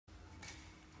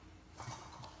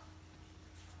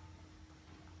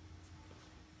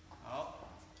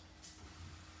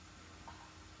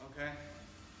Okay.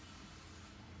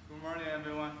 Good morning,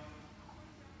 everyone.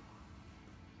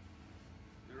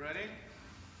 You ready?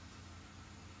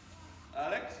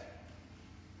 Alex?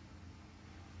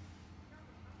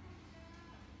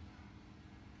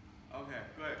 Okay,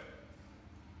 good.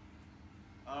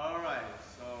 Alright,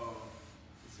 so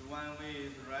this 1 week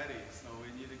is ready, so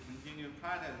we need to continue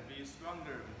practice, be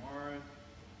stronger, more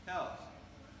health.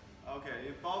 Okay,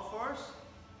 you bow first.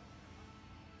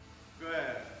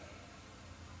 Good.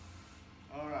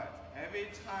 Alright, every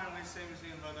time we say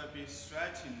something about be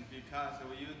stretching, because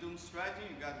when you do stretching,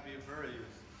 you got to be very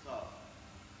soft.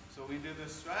 So we do the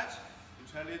stretch, you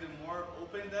try a little more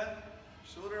open the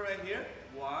shoulder right here.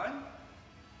 1.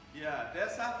 Yeah,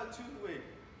 that's after 2 weeks.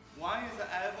 1 is the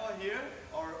elbow here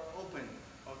or open.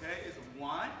 Okay, it's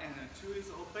 1 and then 2 is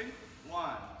open.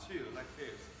 1, 2, like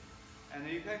this. And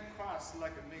you can cross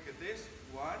like make this.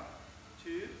 1,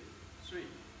 2, 3,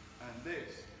 and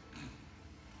this.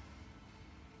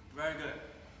 Very good.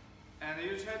 And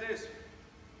you try this.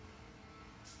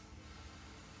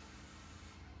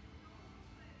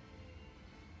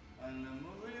 And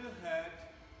move your head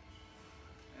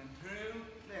and turn your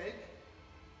neck.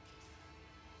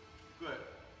 Good.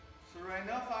 So right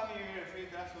now, family your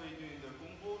feet, that's what you're doing, the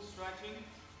Kung Fu stretching.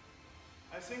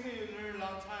 I think you learn a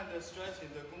long time the stretching,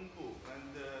 the Kung Fu,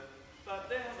 and but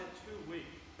they have a 2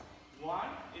 weeks. 1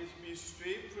 is be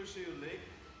straight, push your leg,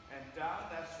 and down,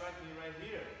 that's stretching right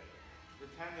here, the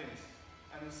tendons.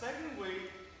 And the second week,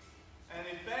 and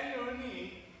you bend your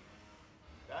knee,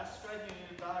 that's stretching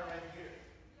you down right here.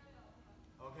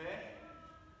 Okay?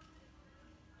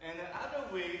 And the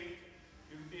other week,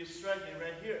 you will be stretching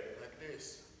right here, like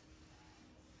this.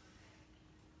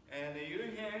 And your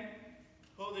hand,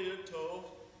 hold your toe,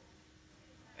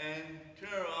 and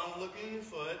turn around, looking your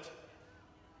foot.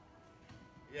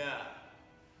 Yeah.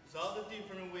 It's all the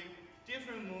different way,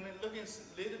 different movement, looking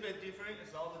a little bit different,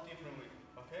 it's all the different way.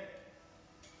 Okay?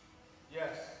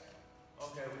 Yes.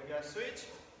 Okay, we got switch,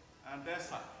 and that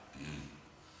side.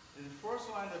 And the first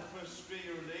one, to push straight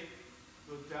your leg,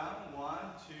 go down, 1,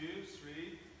 2,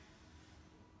 3.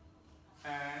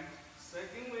 And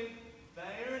second way, bend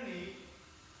your knee.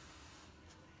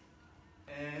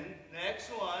 And next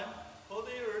one, hold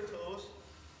your toes.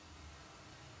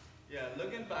 Yeah,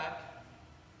 looking back.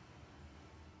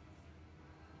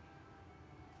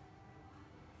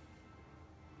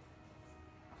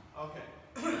 Okay.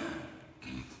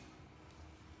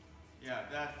 Yeah,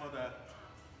 that's for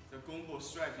the Kung Fu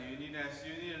stretching. You need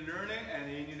to learn it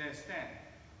and you need to stand.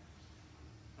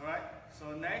 Alright,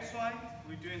 so next one,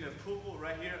 we're doing the pull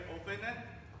right here, open it.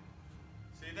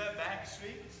 See that back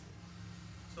straight?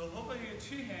 So hold your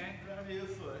 2 hands, grab your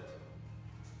foot,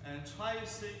 and try to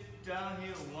sit down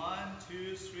here, 1,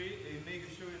 2, 3, and make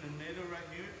sure in the middle right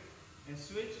here, and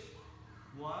switch,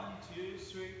 1, 2,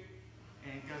 3,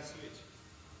 and got switch.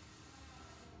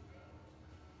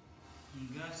 You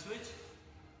got switch.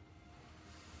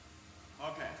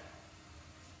 Okay.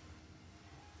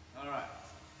 All right.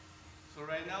 So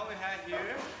right now we have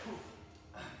here,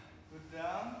 put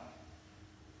down,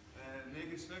 and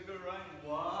make a circle right.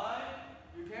 1.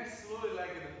 You can slowly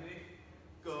like it, make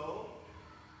go,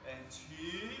 and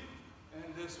 2,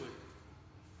 and this way.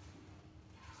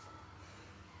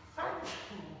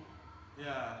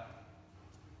 Yeah.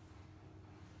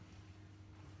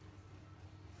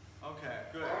 Okay,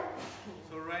 good.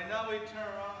 So right now we turn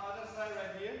around other side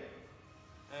right here,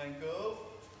 and go,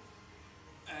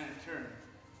 and turn.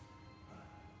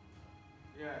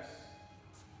 Yes.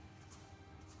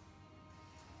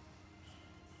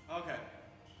 Okay.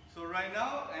 So right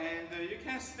now, and you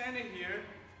can stand it here.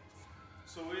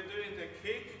 So we're doing the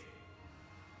kick.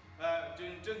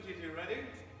 Doing zheng ti ti, ready?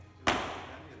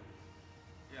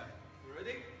 Yeah. You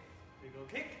ready? We go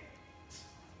kick.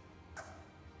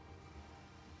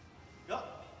 Go.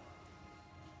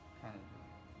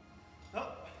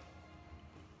 Up.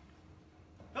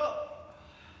 Up.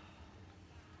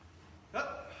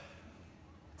 Up.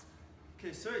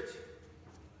 Okay, switch.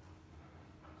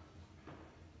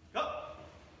 Go.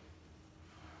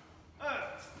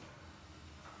 Up.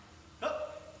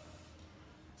 Up.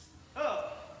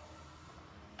 Up.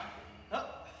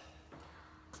 Up.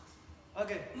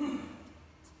 Okay.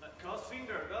 Let cross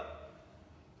finger. Go.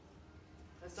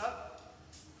 Let's up.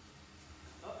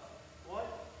 Up. 1,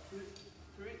 2,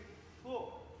 3,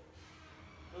 4.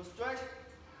 Go stretch.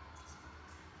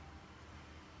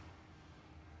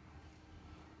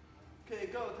 Okay,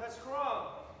 go. Touch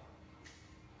crawl.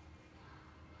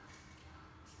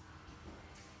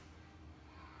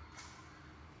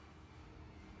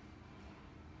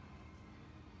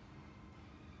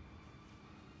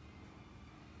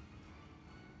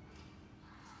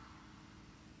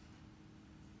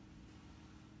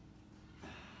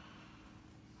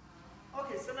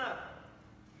 stand up.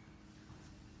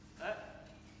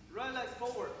 Right leg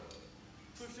forward.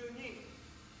 Push your knee.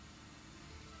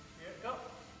 Here, go.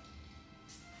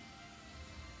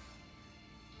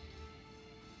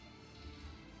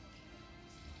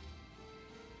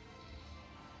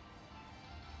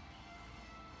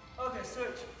 Okay,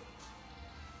 switch.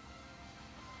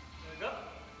 There we go.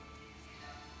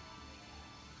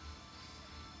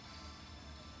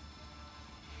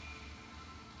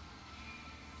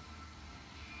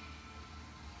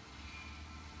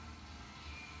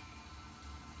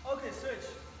 Okay, switch.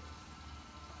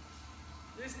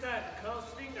 This time,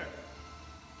 cross finger.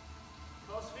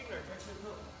 Cross finger, touch your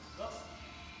toe. Go.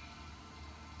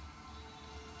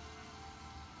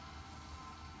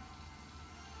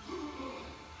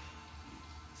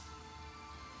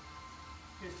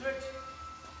 Okay, switch.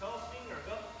 Cross finger,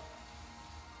 go.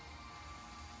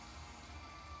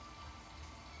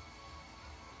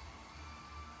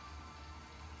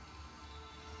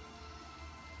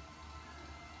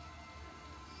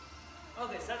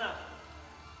 Okay, stand up.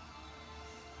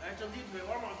 来，整体腿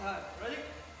one more time. Ready?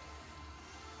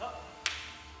 Up.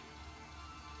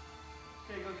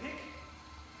 Okay, go kick.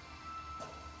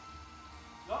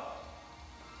 Go.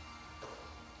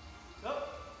 Go.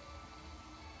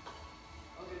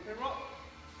 Okay, turn rock.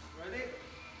 Ready?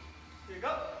 Here you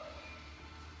go.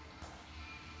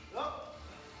 Go.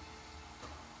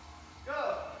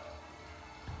 Go.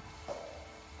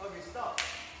 Okay, stop.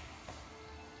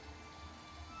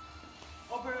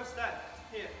 Open your step.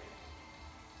 Here.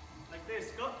 Like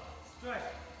this. Go. Stretch.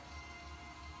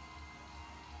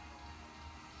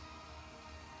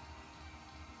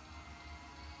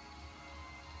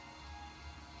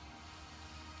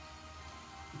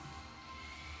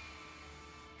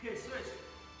 Okay, switch.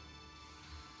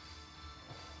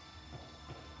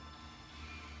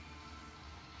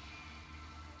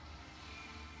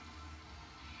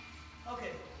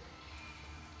 Okay.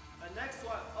 And next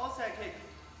one, outside kick.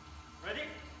 Ready?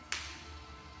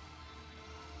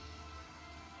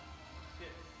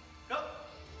 Okay. Go.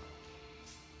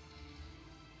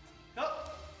 Go.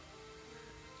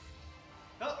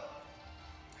 Go.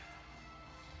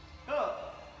 Go.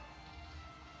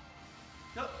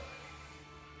 Go.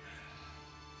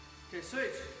 Okay,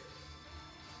 switch.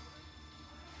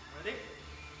 Ready?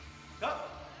 Go.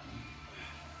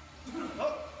 Go.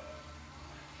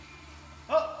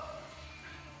 Go.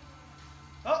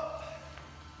 Go.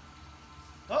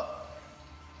 Go.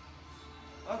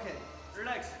 Okay,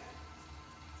 relax.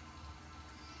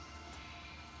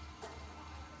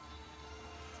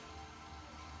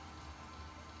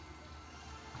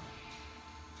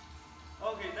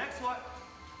 Okay, next one.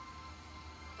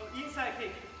 Oh, inside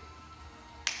kick.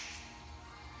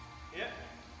 Here,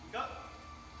 go.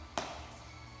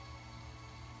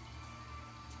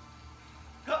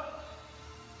 Go.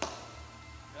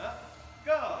 Yeah.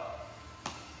 Go.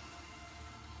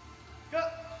 Go.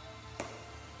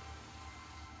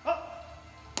 Up.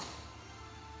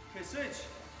 Okay, switch.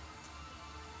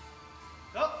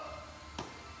 Go.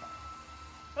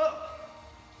 Up.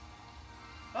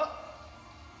 Up.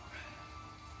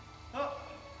 Up.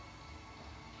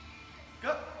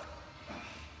 Go.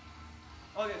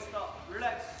 Okay, stop.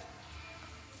 Relax.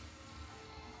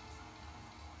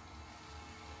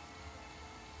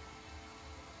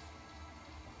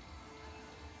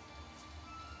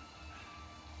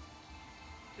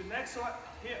 The next one,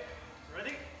 here.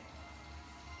 Ready?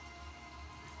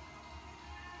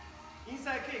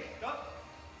 Inside kick. Go.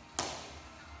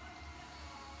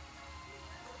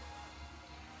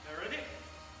 You ready?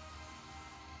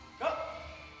 Go.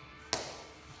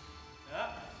 Yeah.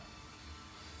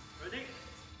 Ready?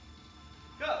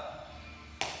 Go.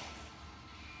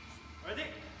 Ready?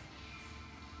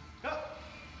 Go.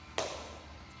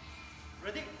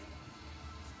 Ready?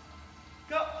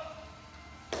 Go.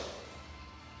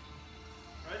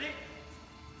 Ready?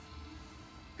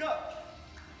 Go.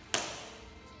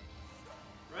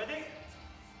 Ready?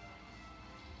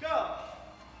 Go.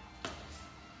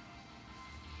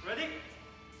 Ready?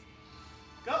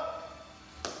 Go.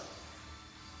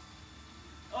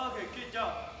 Okay, good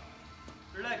job.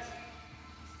 Relax.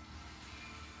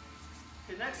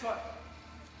 Okay, next one.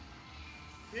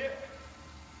 Here.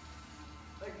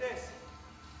 Like this.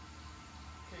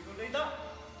 Okay, go lay down.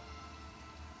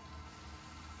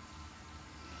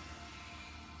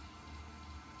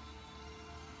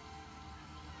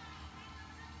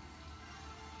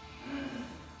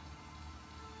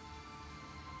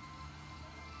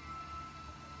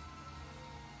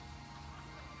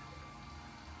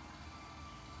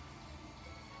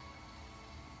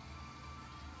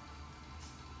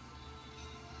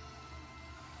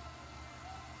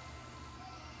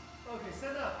 Okay,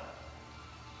 stand up.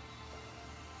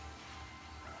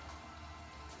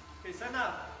 Okay, stand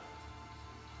up.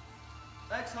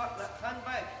 Next hard, left hand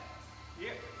back.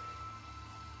 Here.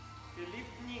 Okay, lift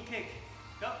knee kick.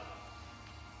 Go.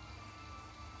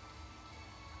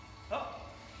 Up.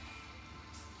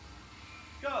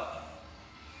 Go.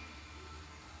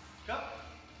 Go.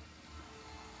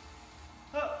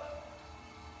 Up.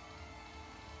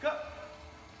 Go.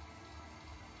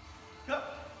 Go.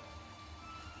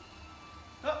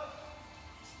 Up.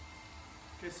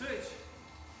 Okay, switch.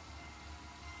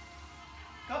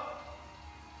 Go.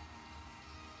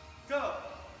 Go.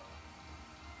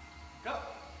 Go.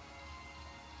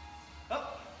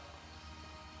 Up.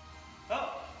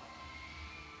 Up.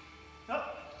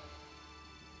 Up.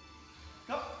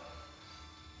 Go.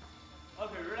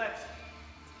 Okay, relax.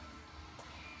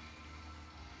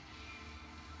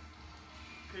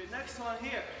 Okay, next one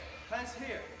here. Hands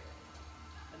here.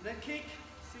 And then kick,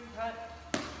 same time.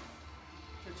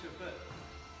 Touch your foot.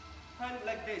 Hand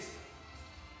like this.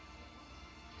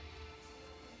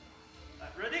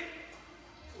 Ready?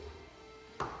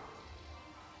 Go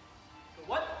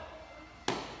one.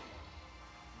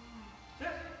 Two.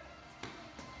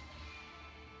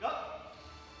 Go.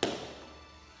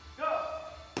 Go.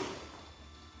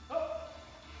 Up.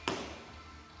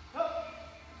 Up.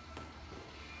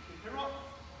 Turn on.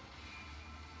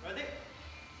 Ready?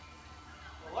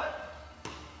 Go one.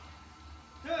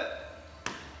 Two.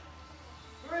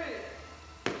 Three.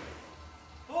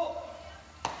 Four.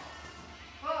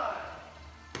 Five.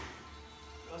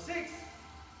 Go six.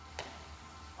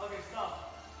 Okay, stop.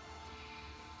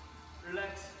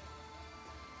 Relax.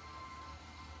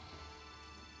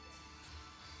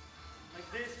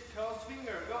 Like this, cross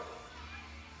finger, go.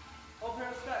 Open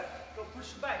your step, go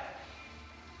push back.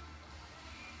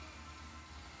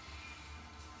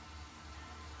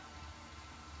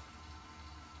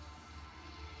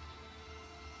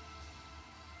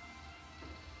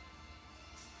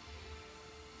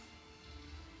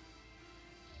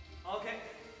 Okay,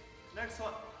 next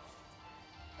one.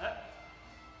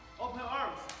 Open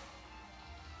arms.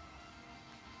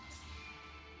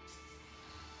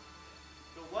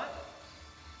 Go one,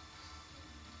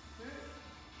 two,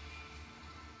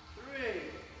 three,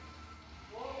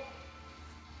 four.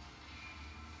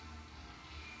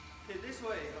 Okay, this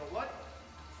way. Go one,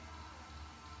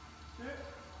 two,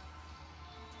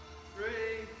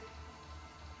 three,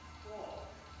 four.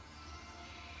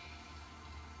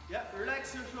 Yeah,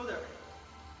 relax your shoulder.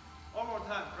 One more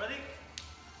time. Ready?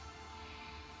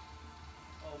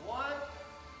 One.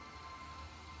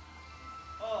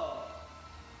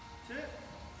 Two.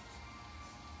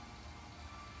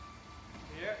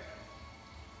 Here.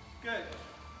 Good.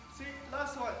 See,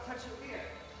 last one. Touch your ear.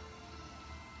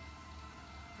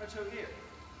 Touch your ear.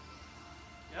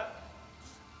 Yeah.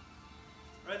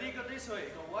 Ready? Go this way.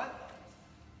 Go one,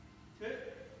 two,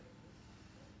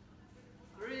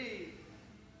 three,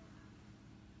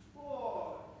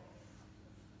 four.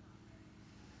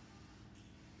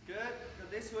 Good. Go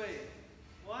this way.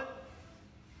 One,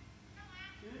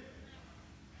 two,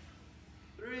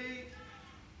 three,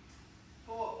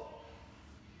 four.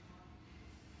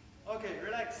 Okay,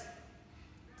 relax.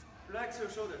 Relax your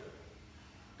shoulder.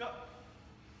 Go.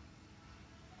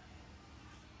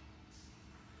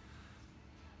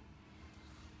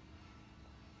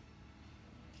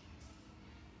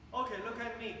 Okay, look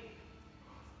at me.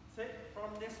 Sit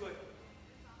from this way.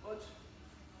 Watch.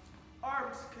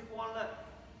 Arms, kick one leg.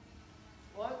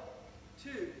 One,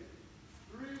 two,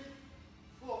 three,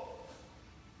 four.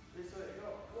 This way,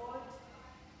 go. One,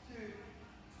 two,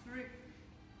 three,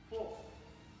 four.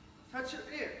 Touch your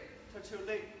ear, touch your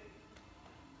leg.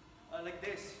 Like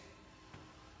this.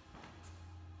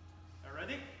 Are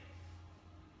ready?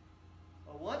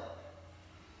 One,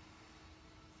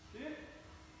 two,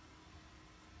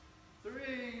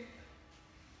 three,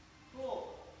 four.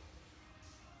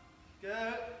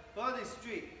 Good. Body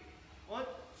straight. One,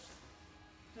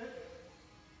 two,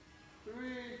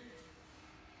 three,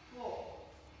 four.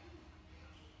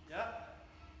 Yeah.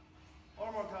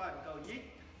 One more time. Go yeet.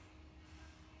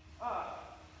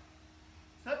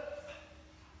 Sit.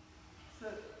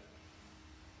 Sit.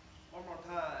 One more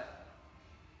time.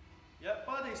 Yeah.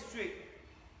 Body straight.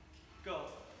 Go.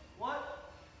 One,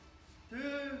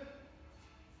 two,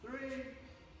 three,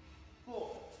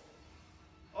 four.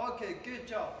 Okay, good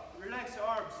job. Relax your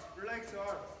arms. Relax your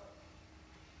arms.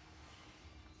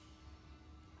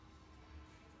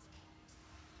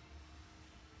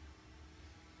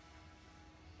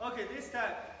 Okay, this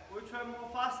time we'll try more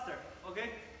faster.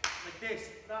 Okay, like this.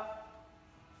 Now.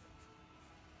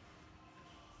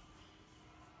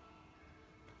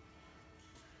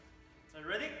 Are you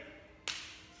ready?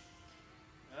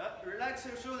 Relax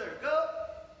your shoulder. Go.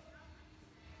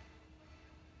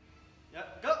 Yeah,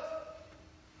 go.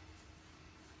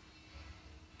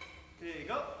 Okay,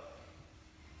 go.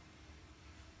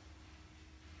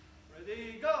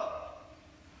 Ready, go.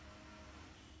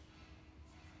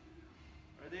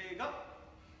 Ready, go.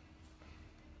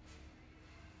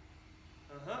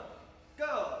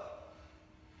 Go.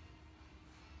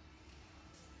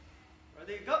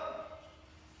 Ready, go.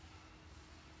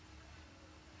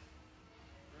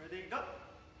 Ready, go.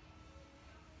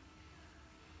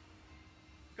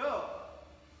 Go.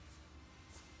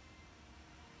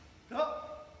 Go.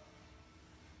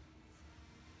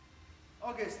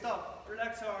 Okay, stop.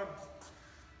 Relax your arms.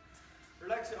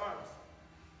 Relax your arms.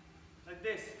 Like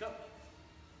this. Go.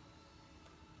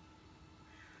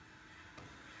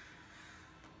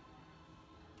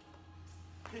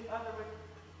 The other way.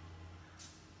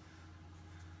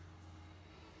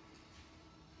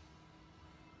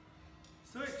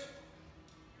 Switch.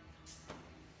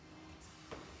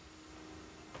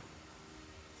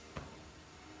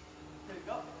 Okay,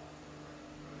 go.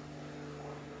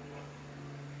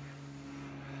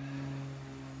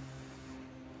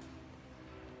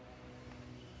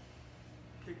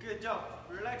 Okay, good job.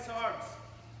 Relax your arms.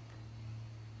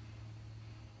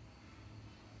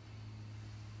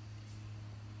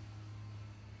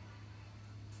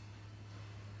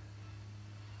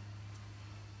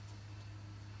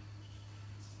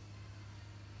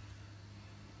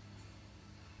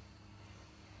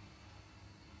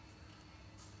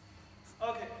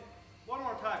 Okay, one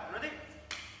more time. Ready?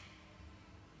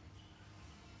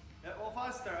 Yeah, all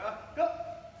faster. Go.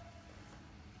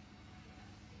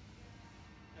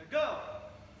 Yeah, go.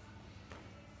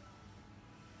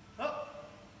 Up.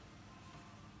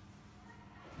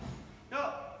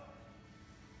 Go.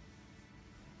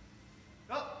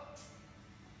 Go.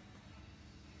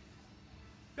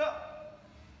 Go.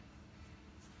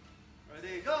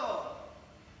 Ready? Go.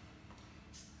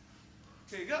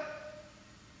 Okay, go.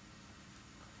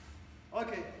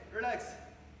 Okay, relax.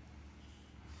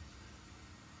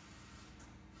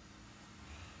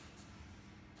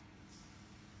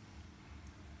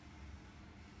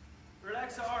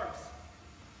 Relax your arms.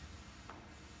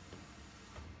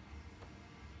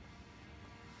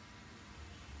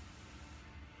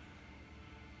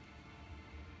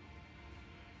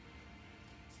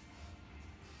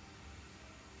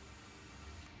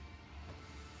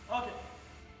 Okay.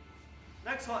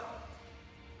 Next one.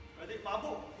 Ready?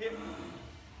 Mabu. Here.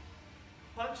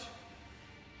 Punch.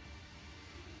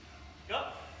 Go.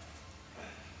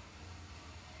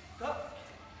 Go.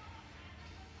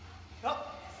 Go.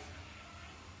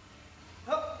 Go.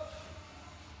 Go.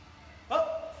 Go.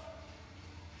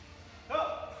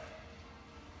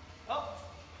 Go.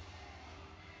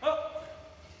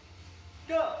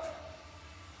 Go.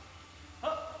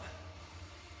 Go.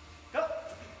 Go.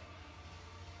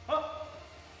 Go.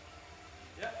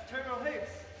 Yeah, turn your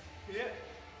hips. Here.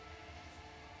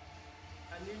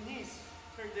 And your knees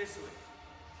turn this way.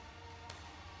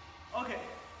 Okay.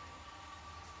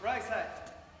 Right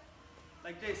side.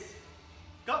 Like this.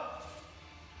 Go.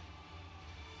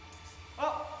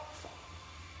 Up.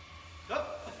 Go.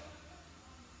 Up.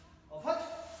 Punch.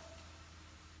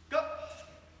 Go.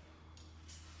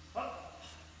 Up.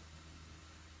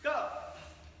 Go.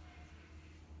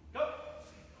 Go.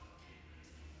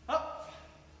 Up.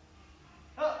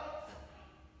 Up.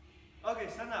 Okay,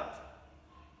 stand up.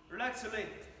 Relax your leg.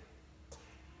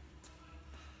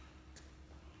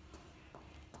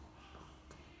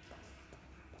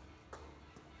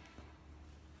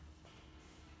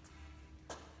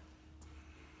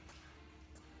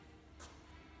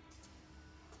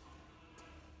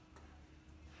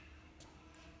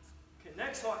 Okay,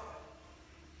 next one.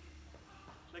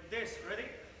 Like this, ready?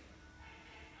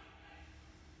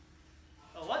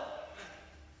 A what?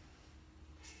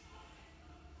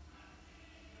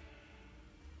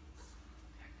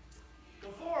 Go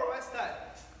forward, right side.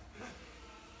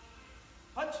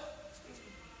 Punch.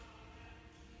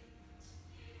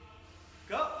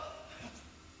 Go.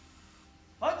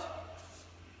 Punch.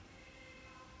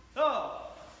 Go.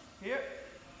 Here.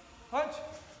 Punch.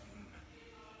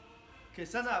 Okay,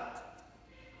 stand up.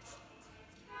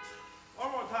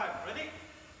 One more time. Ready?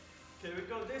 Okay, we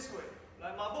go this way.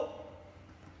 Like mabu.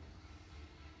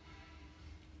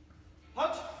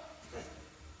 Punch.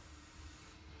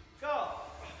 Go.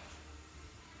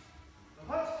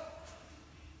 Punch.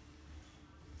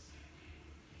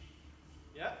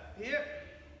 Yeah, here.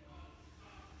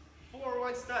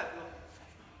 Forward step.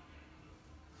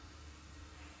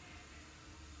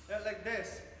 Yeah, like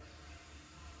this.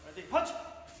 Ready? Punch.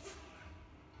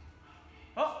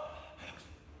 Up.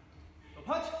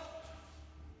 Punch.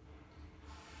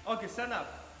 Okay, stand up.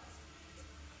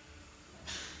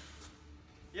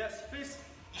 Yes, face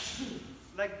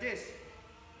like this.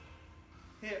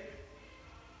 Here,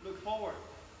 look forward.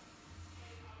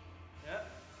 Yeah.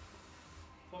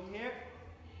 From here,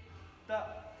 down.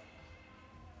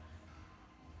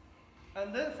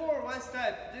 And then forward one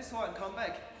step. This one, come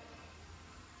back.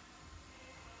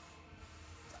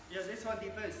 Yeah, this one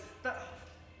defense. Down.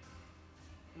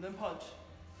 And then punch.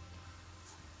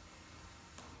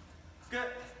 Good.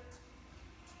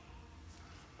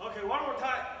 Okay, one more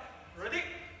time. Ready?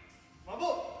 Mabu.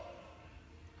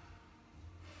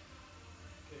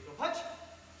 Okay, go punch.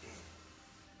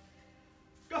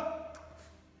 Go.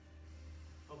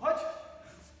 Go punch.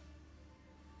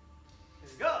 There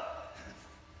you go.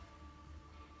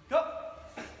 Go.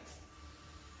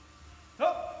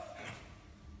 Go.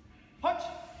 Punch.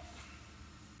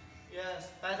 Yes,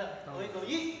 better. Okay, go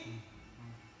eat.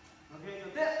 Okay, go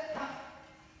there.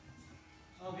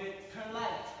 Okay, turn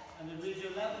left and raise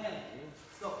your left hand.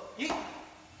 Go. Eat.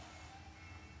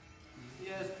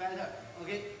 Yes, better.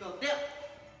 Okay, go there.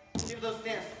 Keep those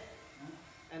stance.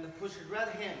 And push right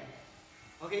hand.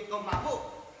 Okay, go mabu.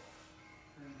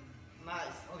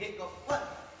 Nice. Okay, go one.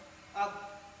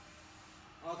 Up.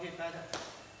 Okay, better.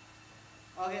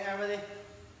 Okay, everybody.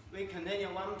 We continue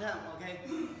one more time, okay?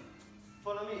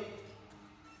 Follow me.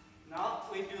 Now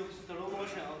we do slow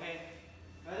motion, okay?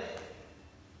 Ready?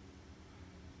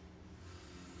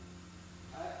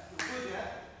 来，勾拳，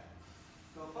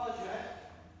手抱拳，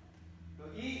手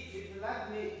一 lift left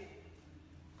knee，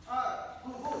 二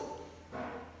步步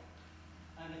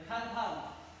 ，and cut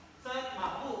palm， 三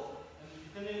马步 and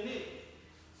extended knee，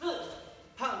 四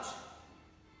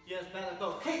punch，yes better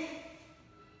go kick，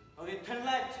 okay turn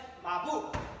left 马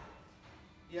步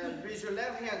 ，yeah raise your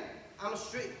left hand arm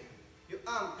straight， your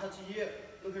arm touch here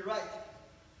look right，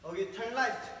 okay turn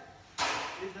left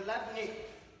lift left knee，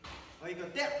 okay go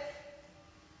down。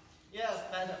 Yes,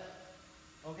 better.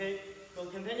 Okay, go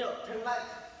continue. Turn left.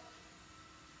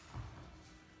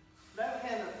 Left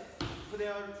hand, put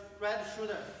your right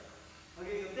shoulder.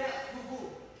 Okay, go down. Poo-poo.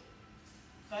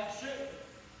 Back straight.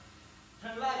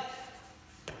 Turn left.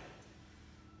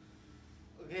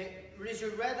 Okay, raise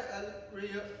your right,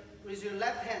 raise your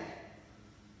left hand.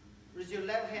 Raise your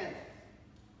left hand.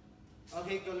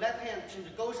 Okay, go left hand, change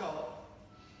the go shou.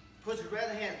 Push right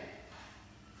hand.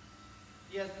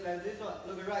 Yes, like this one.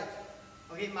 Look right.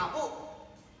 Okay, 马步。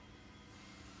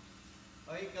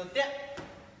Okay, go down.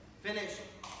 Finish.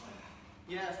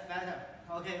 Yes, better.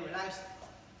 Okay, relax.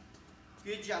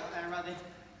 Good job, everybody.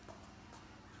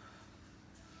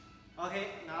 Okay,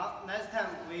 now next time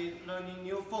we learning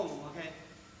new form. Okay.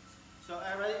 So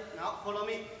everybody, now follow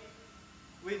me.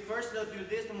 We first do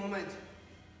this movement.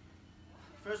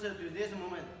 First do this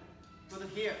movement. Put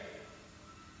here.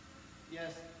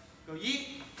 Yes. Go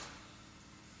一。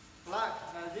 Block,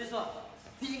 and this one,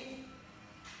 ting.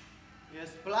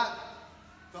 Yes, block.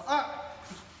 Go up.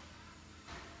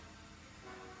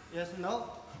 Yes, no.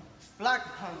 Block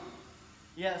pump.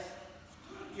 Yes.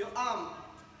 Your arm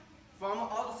from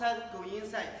outside go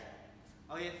inside.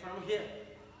 Okay, from here.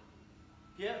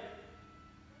 Here.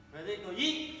 Ready? Go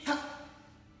一.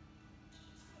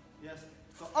 Yes.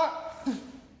 Go up.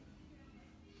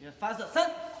 Yes, faster.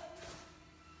 三.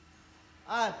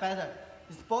 Ah, better.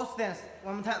 It's both stance.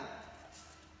 One more time.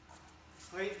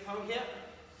 Wait, from here.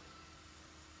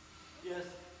 Yes.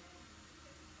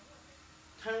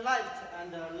 Turn left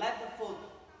and left foot.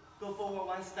 Go forward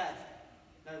one step.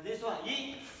 Now this one.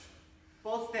 一.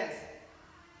 Both stance.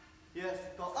 Yes.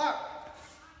 Go up.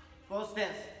 Both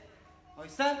stance. Okay,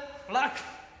 三. Block.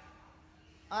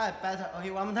 Alright, better.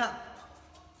 Okay, one more time.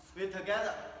 We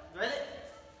together. Ready?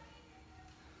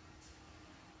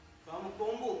 From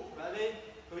弓步. Ready?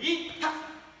 Go 一 踏，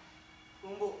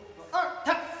弓步，go 二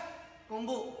踏，弓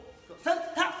步，go 三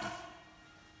踏。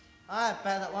Alright,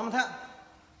 better. One more time.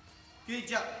 Good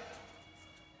job.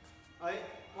 Alright,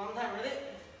 one more time. Ready?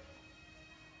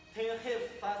 Turn your hips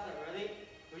faster. Ready?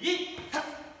 Go 一踏。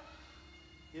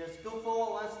Yes, go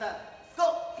forward one step. Go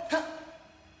踏。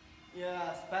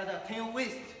Yes, better. Turn your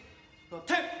waist. Go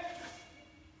turn.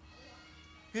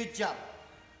 Good job.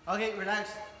 Okay, relax.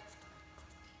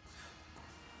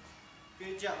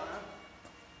 Good job,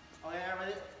 huh? Okay,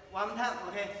 everybody. One more time,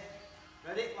 okay?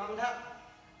 Ready? One more time.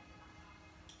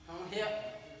 From here.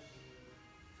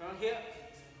 From here.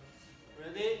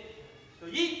 Ready? Go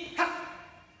一 ha.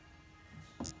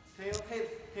 Turn your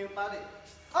hips, turn your body.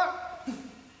 二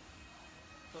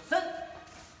Go 三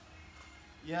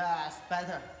Yes,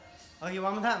 better. Okay,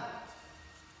 one more time.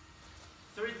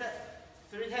 Three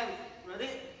times. Ready?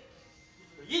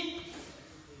 Go 一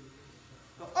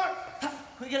Go 二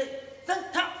Quickly.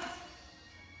 三踏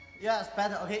Yes,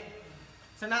 better. Okay.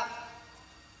 Stand up.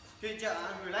 Good job.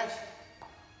 Relax.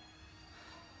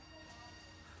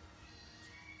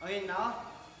 Okay, now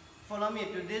follow me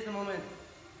to this moment.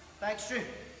 Back straight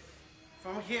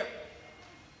from here,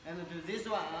 and do this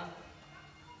one.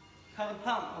 Cut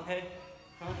palm. Okay,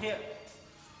 from here.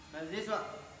 And this one.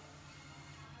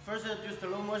 First, do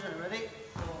slow motion. Ready?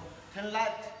 So turn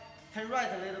left, turn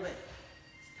right a little bit,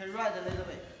 turn right a little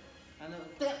bit, and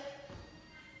then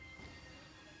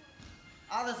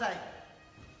other side.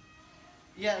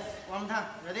 Yes, one more time.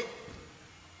 Ready?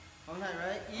 One more time.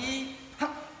 Ready?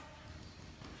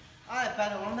 Alright,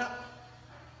 better. One more time.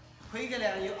 Quickly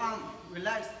on your arm.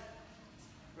 Relax.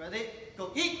 Ready?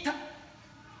 Go.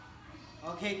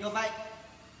 Okay, go back.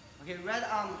 Okay, right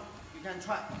arm. You can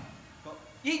try. Go.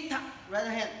 Right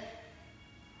hand.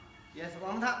 Yes,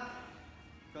 one more time.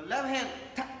 Go left hand.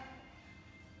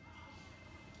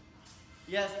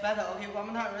 Yes, better. Okay, one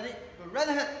more time. Ready? Go right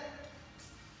hand.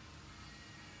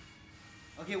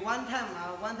 Okay, one time.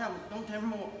 Don't turn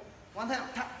more. One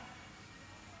time.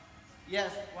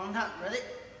 Yes, one time. Ready?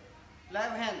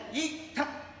 Left hand.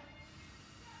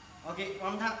 Okay,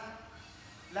 one time.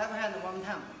 Left hand. One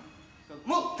time. Go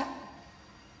move.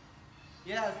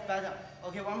 Yes, better.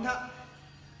 Okay, one time.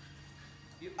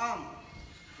 Your arm,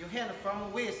 your hand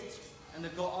from waist, and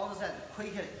go outside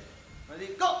quickly. Ready?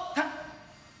 Go.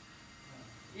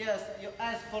 Yes, your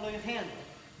eyes follow your hand.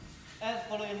 Eyes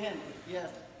follow your hand. Yes.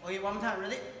 Okay, one more time.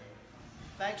 Ready?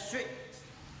 Back straight.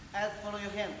 Eyes follow your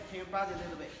hand. Turn your body a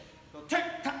little bit. Go turn.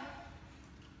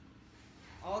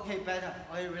 Okay, better.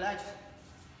 Okay, relax.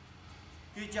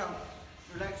 Good job.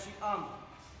 Relax your arm.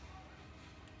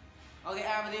 Okay,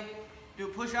 everybody, do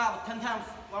push up 10 times.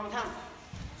 One more time.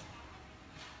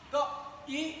 Go.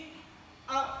 1,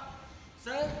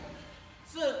 2,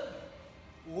 3,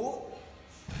 4,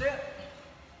 5,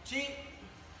 6, 7, 8,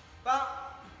 9,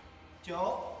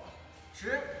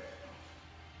 10.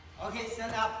 Okay,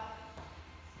 stand up.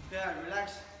 Good, relax.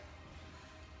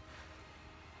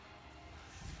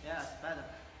 Yes, better.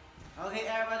 Okay,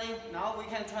 everybody, now we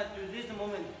can try to do this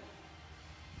movement.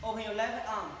 Open your left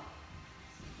arm.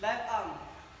 Left arm.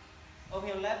 Open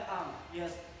your left arm.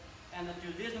 Yes. And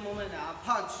do this movement now.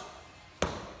 Punch.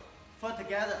 Foot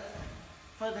together.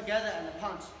 Foot together and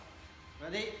punch.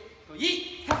 Ready? Go.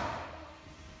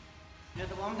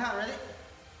 Just one time. Ready?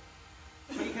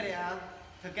 Quickly and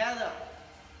together.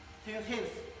 Two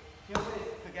hips. Two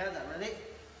waist together. Ready?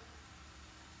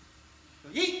 Go.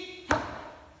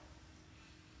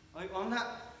 Okay, one time.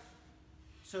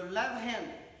 So left hand.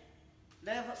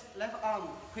 Left arm,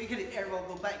 quickly elbow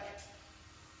go back.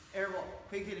 Elbow,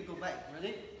 quickly go back.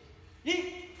 Ready?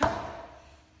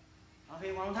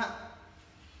 Okay, one time.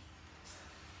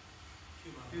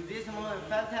 Do this movement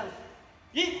 5 times.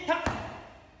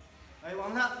 Okay,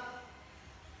 one time.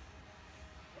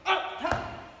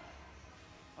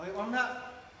 Okay, one time.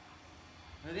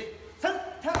 Ready?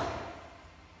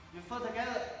 Your foot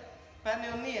together. Bend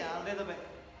your knee a little bit.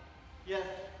 Yes.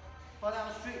 Fall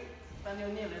down straight. Bend your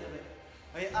knee a little bit.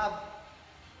 Okay, up.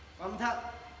 One time.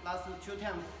 Last 2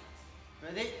 times.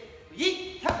 Ready?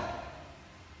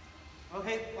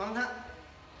 Okay, one time.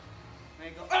 There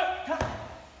you go.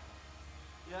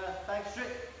 Yeah, back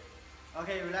straight.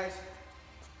 Okay, relax.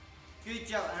 Good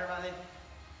job, everybody.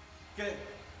 Good.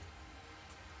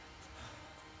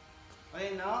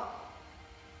 Okay, now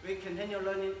we continue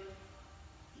learning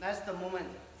next movement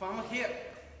from here.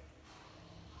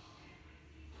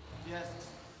 Yes.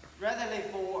 Readily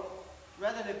forward,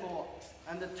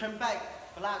 and turn back,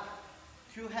 block,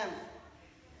 2 hands.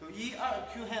 Go 1,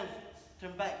 2 hands,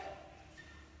 turn back.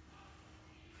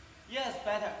 Yes,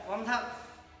 better. One time.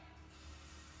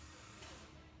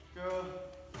 Go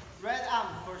right arm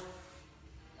first,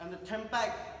 and turn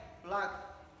back, block.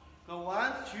 Go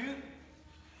 1, 2.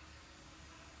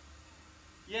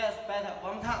 Yes, better.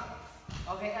 One time.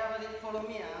 Okay, everybody follow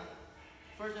me.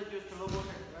 First do slow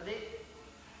motion. Ready?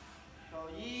 Go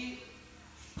 1.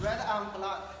 Right arm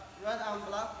block, left arm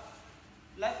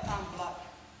block.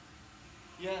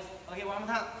 Yes, okay, one more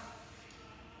time.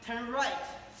 Turn right.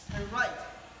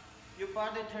 Your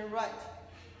body turn right.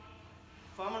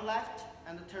 From left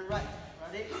and turn right.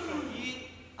 Ready? So 1,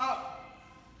 up.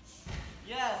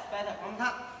 Yes, better. One more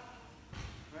time.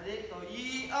 Ready? Go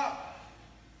 1, up.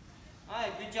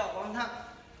 Alright, good job. One more time.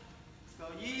 Go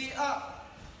 1, up.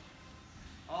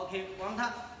 Okay, one more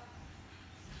time.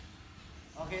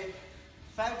 Okay.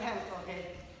 5 times, okay.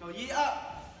 Go 1, up.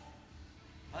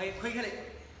 Okay, quickly.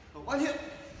 Go 1, 2.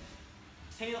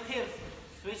 Turn your hips,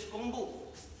 switch Kung Fu.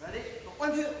 Ready? Go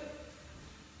 1, 2.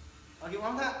 Okay,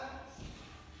 one time.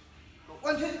 Go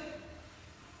 1, 2.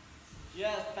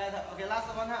 Yes, better. Okay,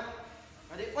 last one time.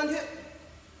 Ready? 1, 2.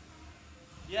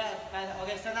 Yes, better.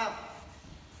 Okay, stand up.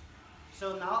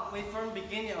 So now we from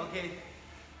beginning, okay.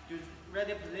 Do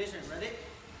ready position. Ready?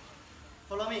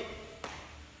 Follow me.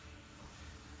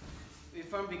 We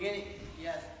from beginning.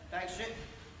 Yes, back straight.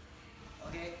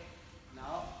 Okay.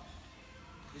 Now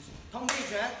this thông背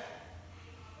拳.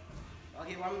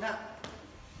 Okay, one more time.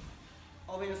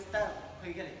 Open your step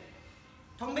quickly.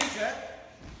 通背拳.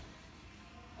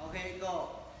 Okay, go.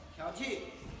 调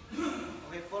气.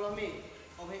 Okay, follow me.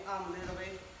 Open arm a little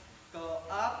bit. Go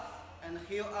up and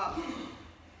heel up.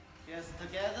 Yes,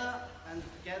 together and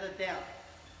together down.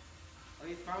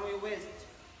 Okay, from your waist.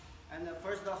 And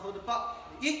first hold the ball.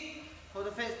 1, hold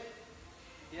the fist.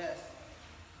 Yes.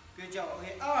 Good job.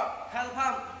 Okay, 2, hand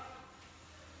palm.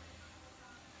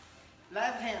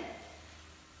 Left hand.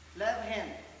 Left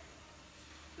hand.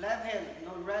 Left hand,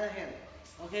 no right hand.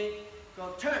 Okay,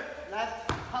 go turn, left,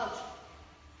 punch.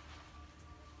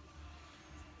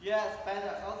 Yes,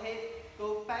 better. Okay,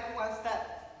 go back 1 step.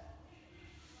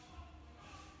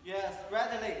 Yes,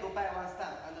 right leg, go back 1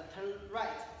 step and turn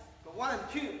right. Go 1,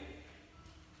 2.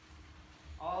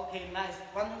 Okay, nice.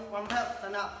 One time,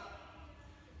 stand up.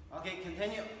 Okay,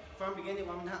 continue from beginning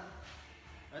 1 more time.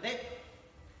 Ready?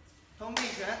 通臂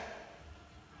拳.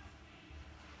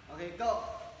 Okay, go.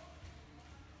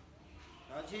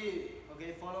 调气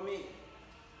 ，OK, follow me.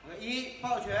 OK, 1,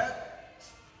 抱拳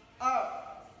 ,2,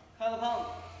 开个palm,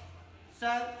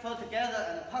 3, foot together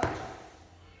and punch.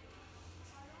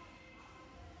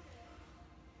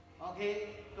 OK,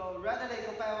 go right leg,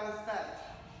 go back 1 step,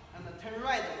 and turn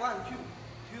right, 1, 2,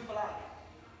 2 block.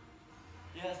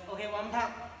 Yes, OK, one more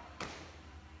time.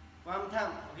 One more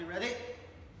time. OK, ready?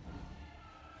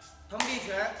 通臂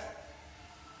拳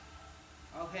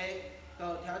OK,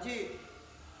 go 调气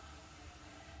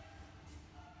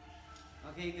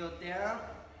OK, go down.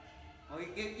 OK,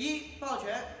 1, 抱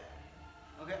拳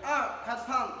OK, 2, cut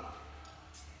palm.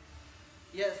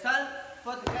 Yes, 3,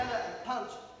 foot together and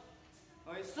punch.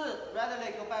 OK, 4, right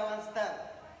leg, go back 1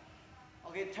 step.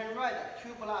 OK, turn right,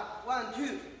 2 block, 1,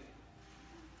 2.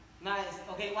 Nice.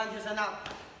 OK, 1, 2, stand up.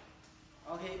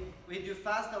 OK, we do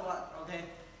faster one. OK,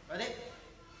 ready?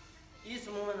 Each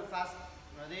movement fast.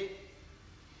 Ready?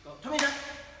 Go. 通臂拳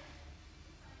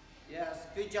Yes,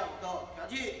 good job. Go. 调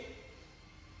气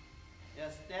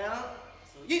Yes, down.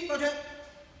 So, 1, 抱拳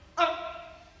 2,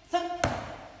 3,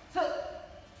 4,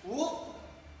 5.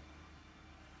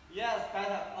 Yes,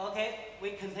 better. Okay,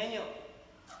 we continue.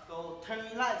 Go turn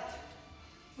left.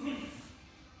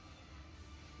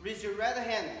 Raise your right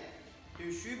hand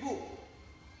to 虚步.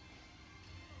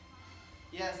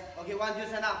 Yes, okay, 1, 2,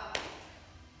 stand up.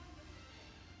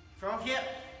 From here.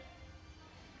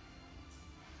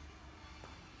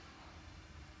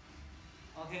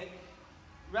 Okay,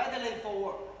 right leg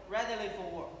forward, right leg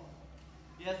forward.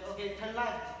 Yes, okay, turn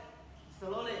left.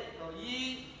 Slowly, go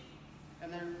 1,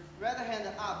 and then right hand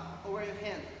up over your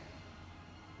hand.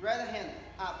 Right hand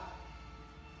up.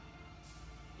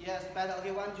 Yes, better.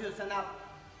 Okay, 1, 2, stand up.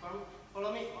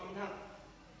 Follow me, 1 time.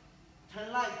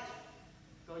 Turn left.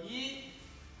 Go 1.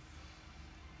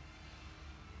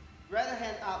 Right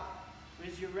hand up.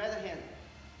 Raise your right hand.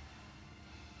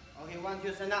 Okay, 1,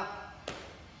 2, stand up.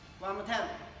 1 more time.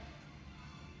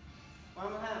 1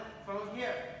 more time. From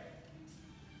here.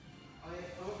 Okay,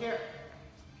 from here.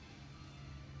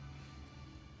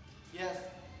 Yes.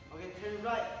 Okay, turn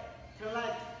right. Turn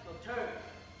left. Go turn.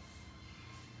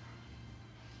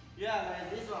 Yeah,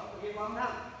 like this one. Okay, 1 more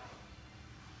time.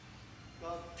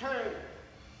 Go turn.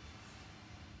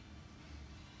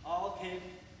 Okay,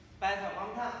 better. 1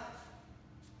 more time.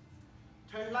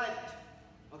 Turn left.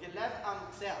 Okay, left arm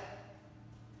down.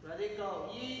 Ready, go.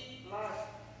 1, left.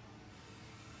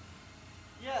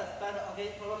 Yes, better.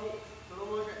 Okay, follow me. Slow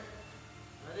motion.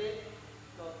 Ready?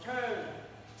 Go turn.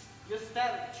 You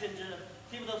step, change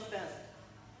pivotal stance.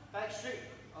 Back straight.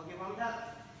 Okay, 1 more time.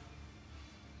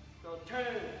 Go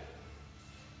turn.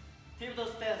 Pivotal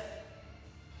stance.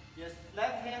 Yes,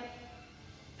 left hand.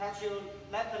 Touch your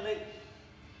left leg.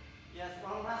 Yes,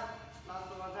 1 more time.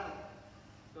 Last 1 time.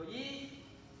 Go 1.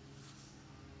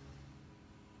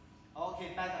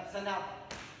 Okay, back up, stand up.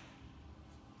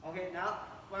 Okay, now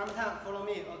 1 more time, follow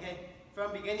me, okay?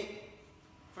 From beginning.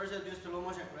 First do slow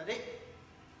motion, ready?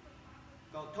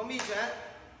 Go, 通臂拳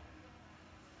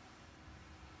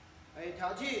Okay,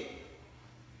 调气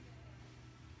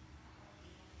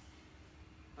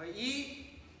Okay,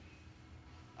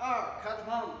 1 2 cut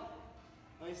palm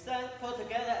Okay, 3 foot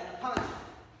together and punch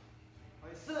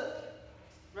Okay, 4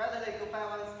 right leg go back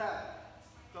 1 step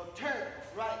Go turn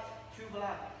right 2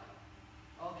 block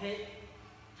Okay,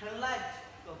 turn left,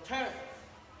 go turn.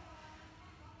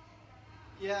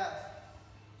 Yes.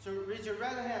 So raise your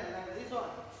right hand like this one.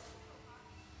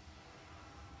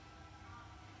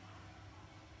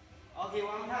 Okay,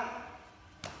 one time.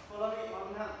 Follow me,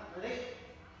 one time. Ready?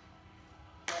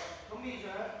 Go. 封闭拳。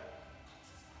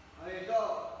Okay, go.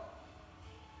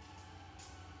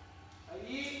 1、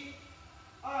2，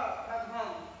看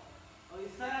punch。Okay,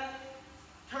 3，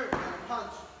 turn and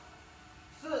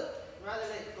punch。4， right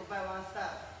leg go back one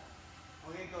step.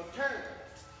 Okay, go turn.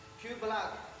 2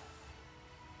 block.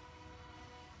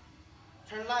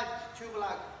 Turn left, 2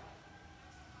 block.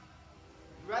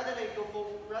 Right leg go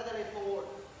forward, right leg forward.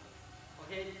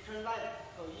 Okay, turn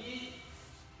left, go 1,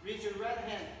 reach your right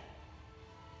hand.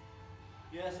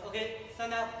 Yes, okay,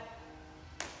 stand up.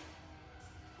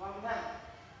 One more time.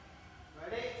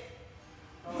 Ready?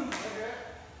 Go, measure.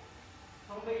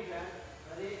 封闭拳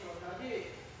Ready? Go 调气。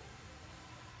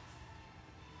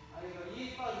还有一个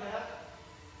1，抱拳。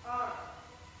2、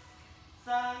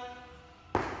3、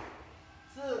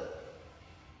4。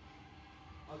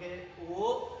Okay, 5,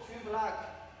 2 block.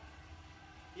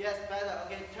 Yes, better.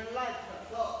 Okay, turn left,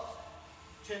 go.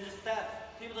 Change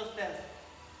step, pivotal stance.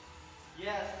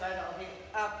 Yes, better. Okay,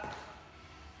 up.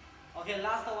 Okay,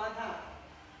 last one time.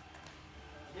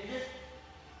 连续，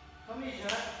封闭拳，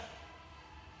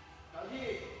调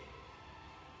气。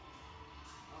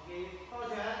Okay, 抱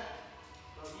拳，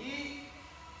走1、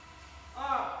2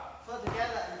 foot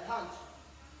together and punch.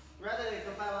 Ready,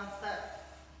 go back one step.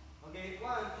 Okay,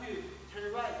 1, 2,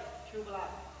 turn right, 2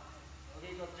 block.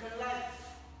 Okay, go turn left,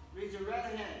 raise your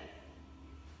right hand.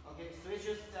 Okay, switch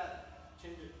your step,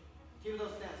 change it. Pivotal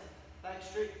stance, back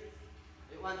straight.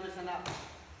 1, 2, stand up.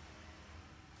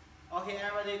 Okay,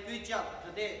 everybody, good job.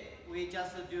 Today we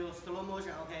just do slow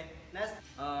motion. Okay, next.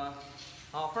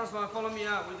 First one, follow me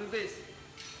up. We do this.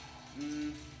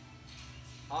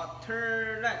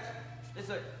 Turn left, this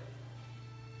way.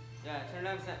 Yeah, turn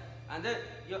left side. And then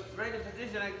your ready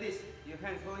position like this. Your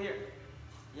hands go here.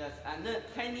 Yes, and then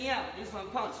tiny up. This one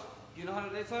punch. You know how to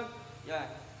do this one? Yeah.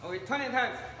 Okay, 20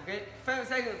 times. Okay, 5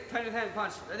 seconds. 20 times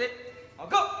punch. Ready? I'll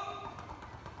go.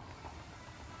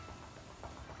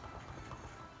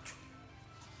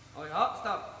 Okay,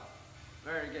 stop.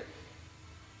 Very good.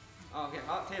 Okay,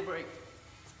 take a break.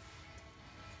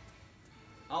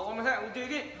 One more time. We'll do it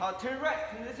again. Turn right.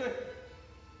 Turn this way.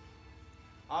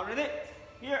 Ready?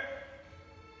 Here.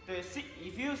 See,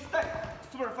 if you step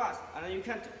super fast, and then you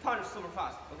can punch super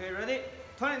fast. Okay, ready?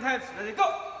 20 times. Ready? Go.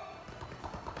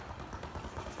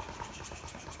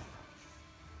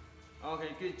 Okay,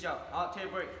 good job. Take a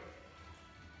break.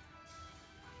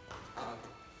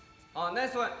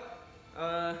 Next one.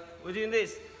 We're doing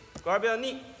this. Grab your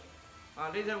knee.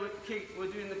 Later we're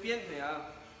doing the 鞭腿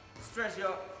Stretch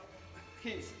your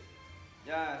hips.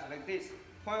 Yeah, like this.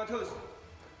 Point your toes.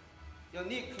 Your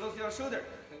knee close your shoulder.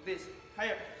 Like this.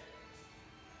 Higher.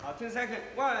 10 seconds.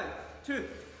 1, 2,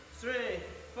 3,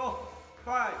 4,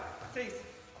 5, 6,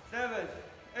 7,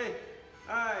 8,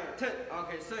 9, 10.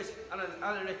 Okay, switch.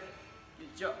 Other leg.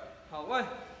 Good job. 1,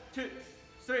 2,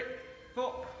 3,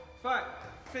 4, 5,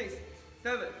 6,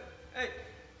 7, 8,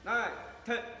 9,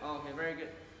 10. Okay, very good.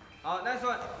 Next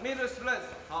one. Middle splits.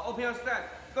 Open your stance.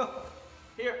 Go.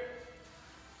 Here.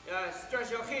 Yeah, stretch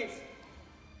your hips.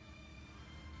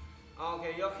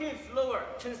 Okay, your hips lower.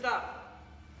 Chin stop.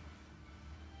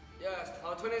 Yes,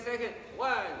 20 seconds.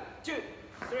 1, 2,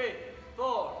 3,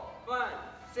 4, 5,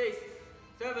 6,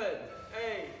 7,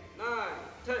 8, 9,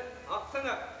 10. Stand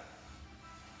up.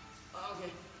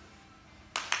 Okay.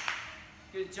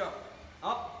 Good job.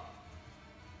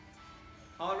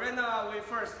 Right now we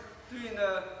first doing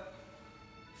the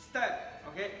step.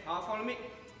 Okay, follow me.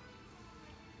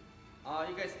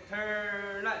 You guys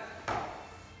turn left.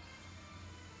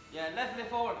 Yeah, left leg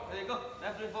forward. There you go.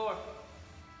 Left leg forward.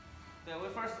 Then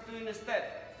we're first doing the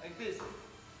step like this.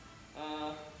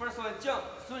 First one, jump,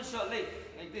 switch your leg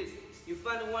like this. You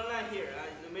find one line here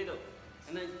in the middle,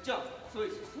 and then jump,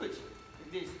 switch, like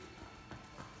this.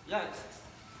 Yes.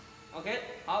 Okay.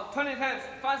 20 times.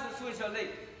 Faster switch your leg.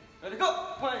 Ready, go.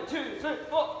 1, 2, 3,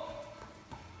 4.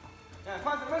 Yeah,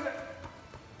 faster.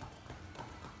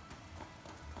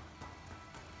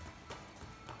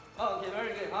 Okay,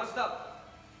 very good. Stop.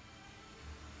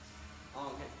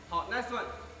 Okay. Next one.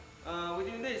 We're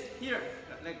doing this here,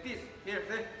 like this. Here,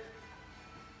 there.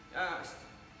 Yes.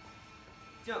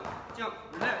 Jump,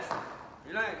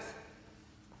 relax.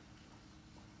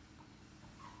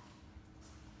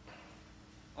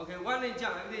 Okay, one leg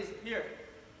jump like this. Here.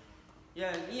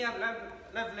 Yeah, knee up,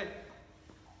 left leg.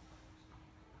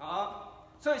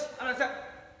 Switch, other side.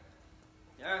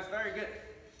 Yes, very good.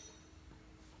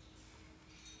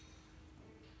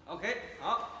 Okay,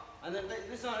 and then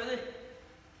this one, ready?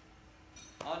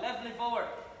 Left leg forward.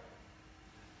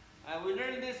 We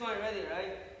learned this one already,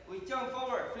 right? We jump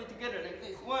forward, feet together like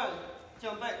this. 1,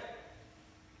 jump back.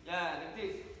 Yeah, like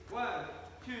this. 1,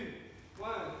 2,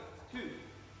 1, 2.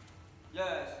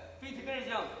 Yes, feet together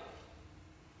jump.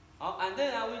 And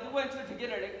then we do 1, 2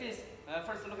 together like this.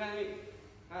 First look at me.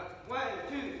 1,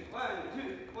 2, 1, 2,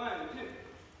 1, 2.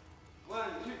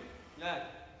 1, 2. Yeah.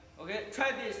 Okay,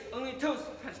 try this. Only toes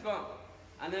touch ground.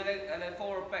 And then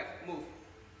forward, back, move.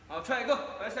 Try, go.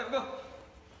 Bicep, go.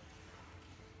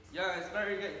 Yeah, it's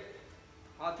very good.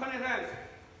 20 times.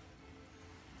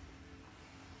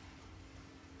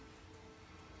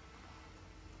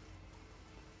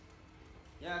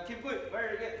 Yeah, keep good.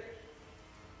 Very good.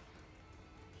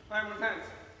 5 more times.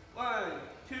 1,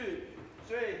 2,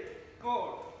 3,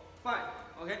 4, 5.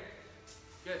 Okay.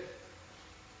 Good.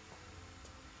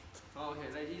 Okay,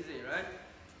 that's easy,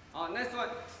 right? Next one.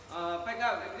 Back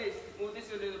out like this. Move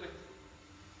this a little bit.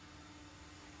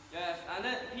 Yes, and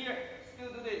then here,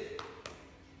 still do this.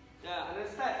 Yeah, and then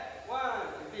step. 1,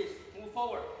 like this. Move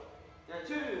forward. Yeah,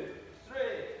 2, 3,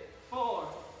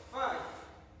 4, 5.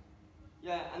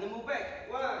 Yeah, and then move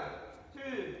back. 1,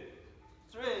 2,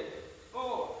 3,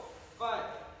 4, 5.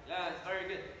 Yeah, it's very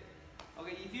good.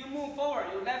 Okay, if you move forward,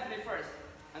 you left leg first,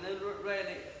 and then right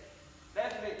leg.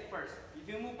 Left leg first. If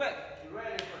you move back, you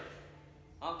right leg first.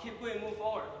 Keep going, move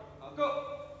forward. Go.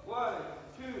 1,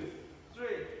 2, 3,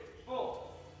 4,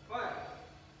 5.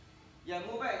 Yeah,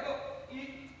 move back. Go.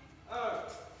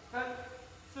 1,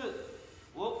 2, 3,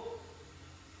 4,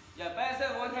 5. Yeah,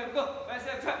 bicep one time. Go.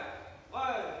 Bicep try.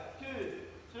 1, 2,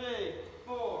 3,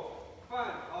 4,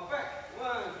 5. Back.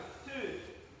 1, 2,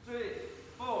 3,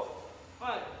 4,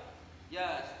 5.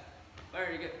 Yes.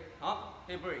 Very good.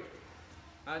 Hip break.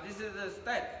 This is the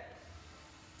step.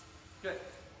 Good.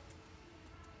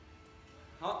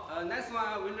 Next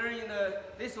one we learn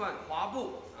this one, 滑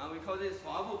步. We call this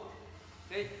滑步.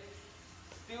 See?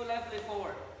 Still left leg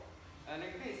forward.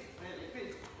 Like this. Like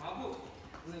this. 滑步.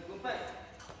 And then go back.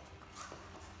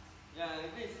 Yeah,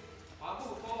 like this. 滑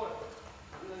步 forward.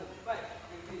 And then back.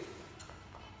 Like this.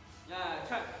 Yeah,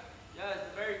 try. Yes,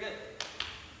 very good.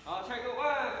 Try go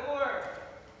 1 forward.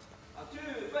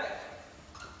 2 back.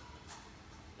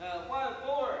 1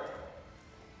 forward.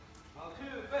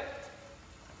 2 back.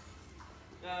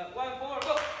 1 forward,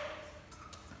 go.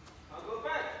 Go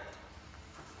back.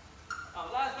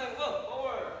 Last time, go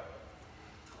forward.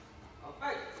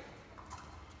 Back.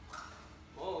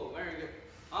 Oh, very good.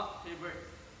 Hip break.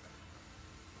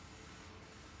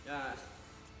 Yes.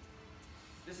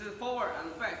 This is forward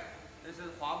and back. This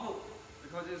is 滑步,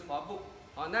 because it's 滑步.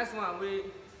 Next one, we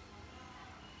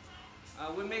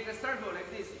make a circle like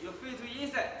this. Your feet to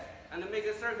inside and make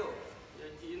a circle.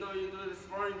 You know, you do the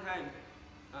sparring time.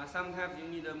 Sometimes you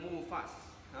need to move fast.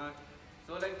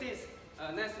 So like this.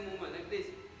 Next movement like this.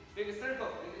 Make a circle,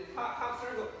 like this, half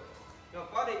circle. Your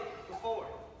body go forward.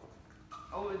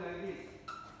 Always like this.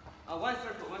 One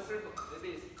circle, like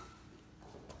this.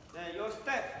 Then your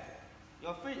step,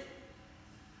 your feet,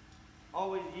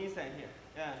 always inside here.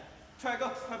 Yeah. Try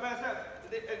go, try bicep,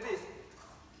 like this.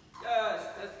 Yes,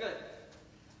 that's good.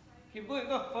 Keep going,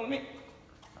 go, follow me.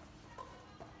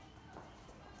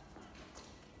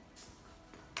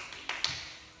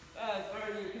 Yes,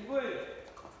 very good, keep going.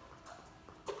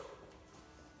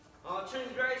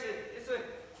 Change direction, this way.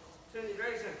 Change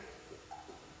direction.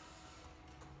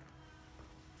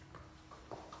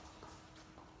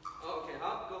 Okay,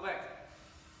 go back.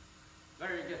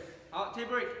 Very good. Take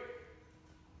break.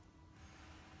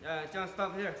 Yeah, just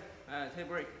stop here. Take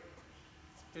break.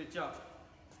 Good job.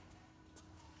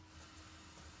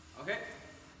 Okay.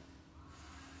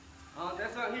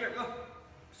 That's one here. Go.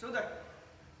 Shoulder.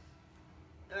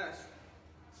 Yes.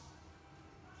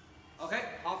 Okay.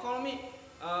 Follow me.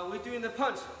 We're doing the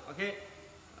punch. Okay.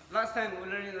 Last time we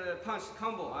learned the punch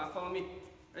combo. Follow me.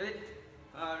 Ready?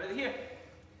 Ready here.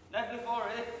 Left leg forward.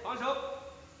 Ready? 防守.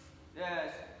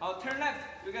 Yes. Turn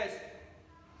left. You guys.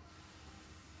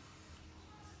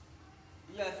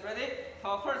 Yes. Ready?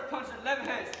 First punch left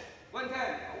hand. 1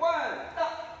 time. 1.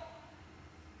 Stop.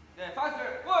 Then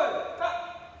faster. 1. Stop.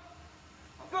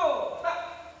 Go. Stop.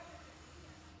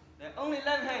 Then only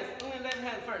left hand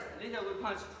first. Later we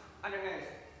punch other hands.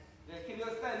 Then keep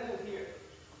your stand move here.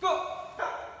 Go.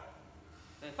 Stop.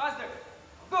 Then faster.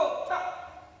 Go. Stop.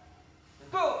 Then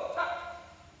go. Stop.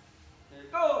 Then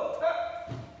go.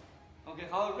 Stop. Okay.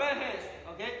 Right hands.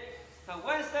 Okay. So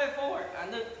 1 step forward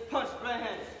and then punch right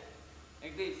hands.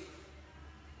 Like this.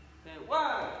 Then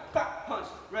 1, stop, punch,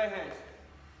 right hands.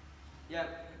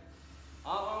 Yep.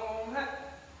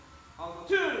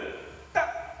 2, stop.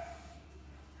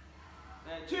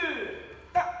 Then 2,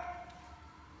 stop.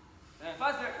 Then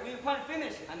faster, we punch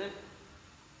finish and then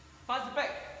fast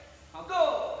back.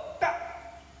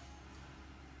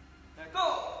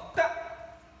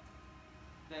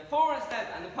 forward step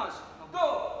and punch.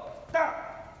 Go, down.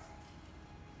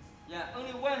 Yeah,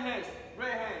 only one hand,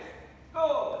 right hand.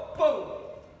 Go, boom.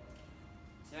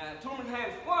 Yeah, turn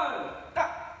hands. 1,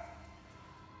 down.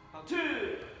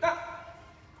 2, down.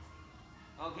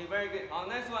 Okay, very good.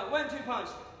 Next one, 1, 2 punch.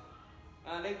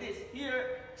 Like this.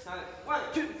 Here, 1,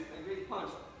 2. Like this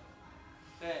punch.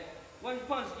 Okay. When you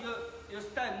punch, your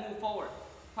step move forward.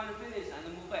 Punch finish and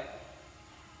then move back.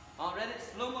 Ready?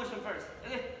 Slow motion first.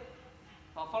 Ready?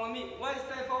 Follow me. 1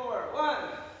 step forward. 1.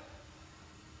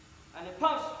 And then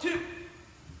punch. 2.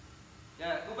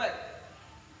 Yeah, go back.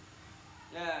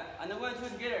 Yeah, and then 1, 2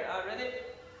 together. Ready?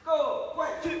 Go. 1,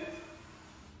 2.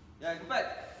 Yeah, go back.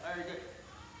 Very good.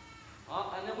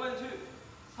 And then 1, 2.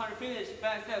 Punch finish.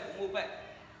 Back step. Move back.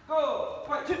 Go.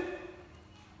 1, 2.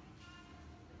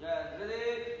 Yeah,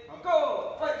 ready?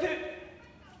 Go. 1, 2.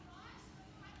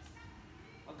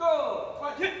 Go.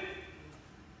 1, 2.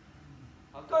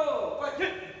 Go. 1, 2.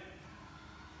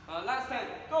 Last time.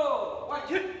 Go. 1,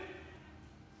 2.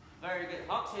 Very good.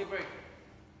 Take a break.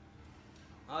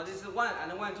 This is 1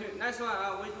 and 1, 2. Next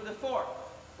one, we do the 4.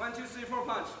 1, 2, 3, 4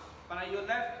 punch. But your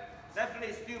left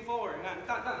leg still forward.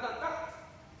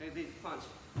 Like this punch.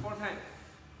 4 times.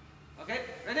 Okay,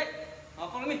 ready?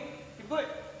 Follow me. Keep going.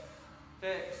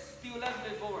 Okay, still left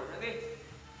leg forward. Ready?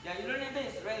 Yeah, you're learning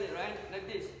this, ready, right? Like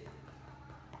this.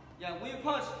 Yeah, when you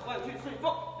punch, 1, 2, 3,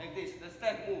 4. Like this, the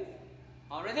step move.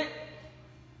 Ready?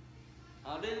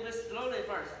 A little bit slowly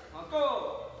first.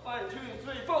 Go. 1, 2,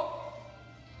 3, 4.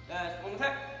 Yes, one more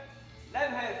time.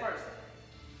 Left hand first.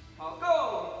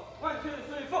 Go. 1, 2,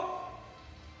 3, 4.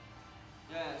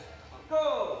 Yes.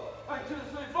 Go. 1, 2,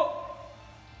 3, 4.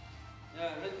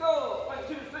 Yeah, let's go. 1,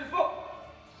 2, 3, 4.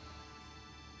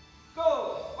 Go.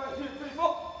 1, 2, 3,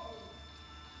 4.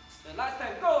 The last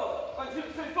time. Go. 1, 2,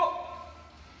 3, 4.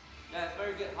 Yes,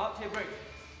 very good. Take a break.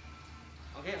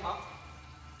 Okay,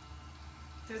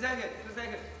 2 seconds. 2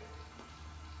 seconds.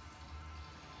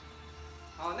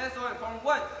 Next one from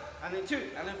 1 and then 2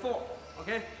 and then 4.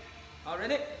 Okay.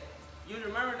 Ready? You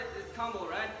remember this combo,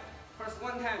 right? First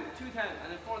 1 time, 2 times,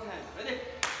 and then 4 times. Ready?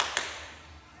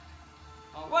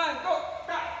 1, go,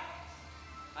 down.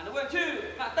 And 1, 2,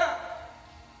 down.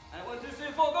 And 1, 2,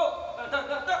 3, 4, go.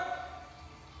 Down.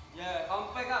 Yeah,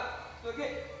 back up. Do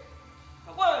again.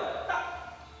 1, down.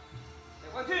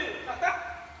 1, 2, down.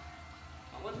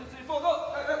 1, 2, 3, 4, go.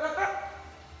 Down.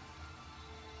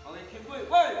 Okay, keep going.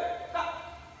 1, down.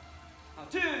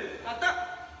 2, down.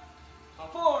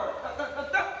 4,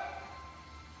 down.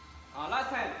 Last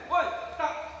time. 1,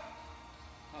 down.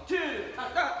 2,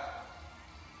 down.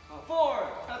 4,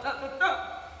 down.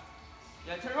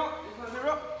 Yeah, turn around. This one turn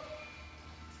around.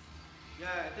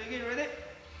 Yeah, take it, ready?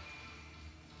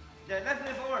 Yeah, left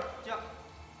leg forward. Jump.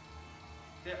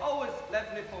 They always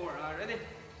left leg forward. Ready?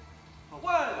 1,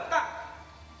 down.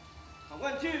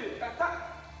 1, 2, down.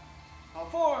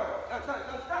 4,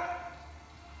 down.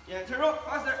 Yeah, turn around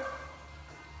faster.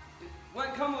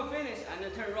 1 combo finish and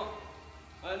then turn around.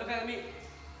 Look at me.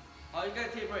 You gotta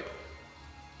take a break.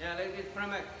 Yeah, like this,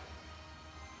 pyramid.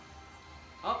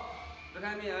 Look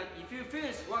at me. If you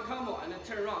finish 1 combo and then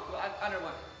turn around to other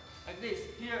one, like this.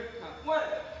 Here, 1,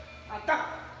 down,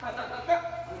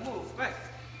 and move back.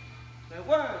 Then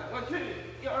 1, 1, 2,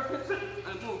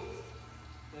 and move.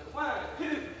 Then 1, 2,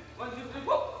 1, 2, 3,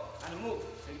 4, and move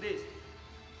like this.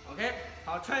 Okay.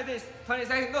 I'll try this. 20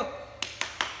 seconds. Go.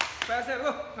 5 seconds.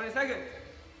 Go. 20 seconds.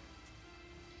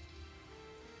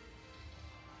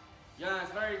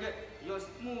 Yes, very good. You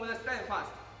move the step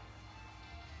fast.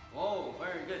 Oh,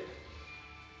 very good.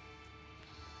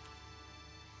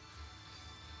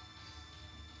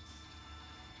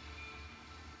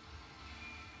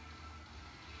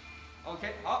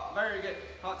 Okay. Very good.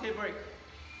 Take a break.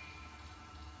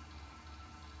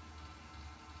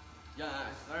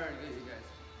 Yes, very good, you guys.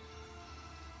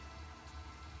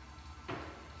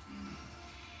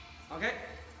 Okay.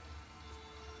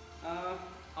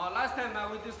 Last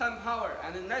time we do some power,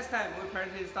 and the next time we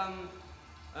practice some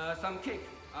kick,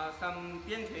 some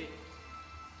鞭腿.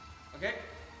 Okay.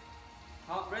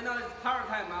 Right now it's power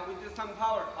time. We do some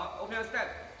power. Open your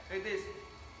step like this.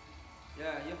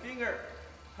 Yeah, your finger,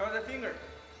 curl the finger,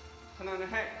 put on the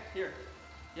hand here.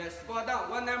 Yeah, squat down.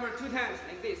 1 number 2 times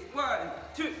like this. 1,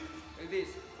 2, like this.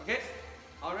 Okay.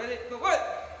 All ready? Go 1.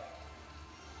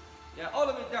 Yeah, all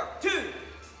the way down. 2.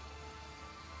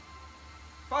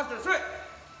 Faster, 3.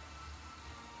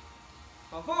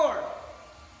 4.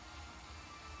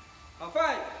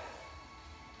 5.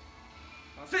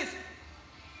 6.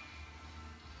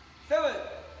 7.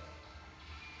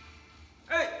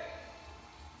 8.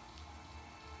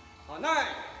 9.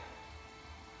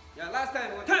 Yeah, last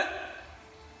time. 10.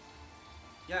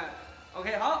 Yeah,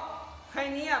 OK， 好，high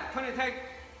knee up, turn attack,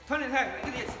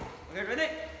 like this. OK, ready?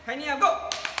 High knee up, go.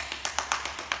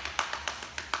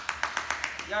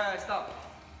 Yeah, stop.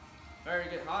 Very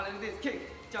good. 好 like this, kick,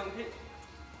 jump, kick.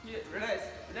 Yeah, relax,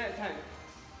 time.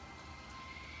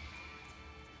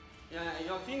 Yeah,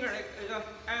 your finger, like your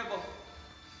elbow,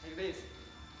 like this.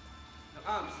 Your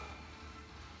arms.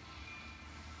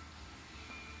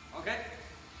 Okay.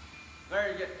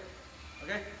 Very good.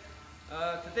 Okay.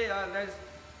 Today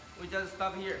we just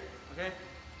stop here. Okay.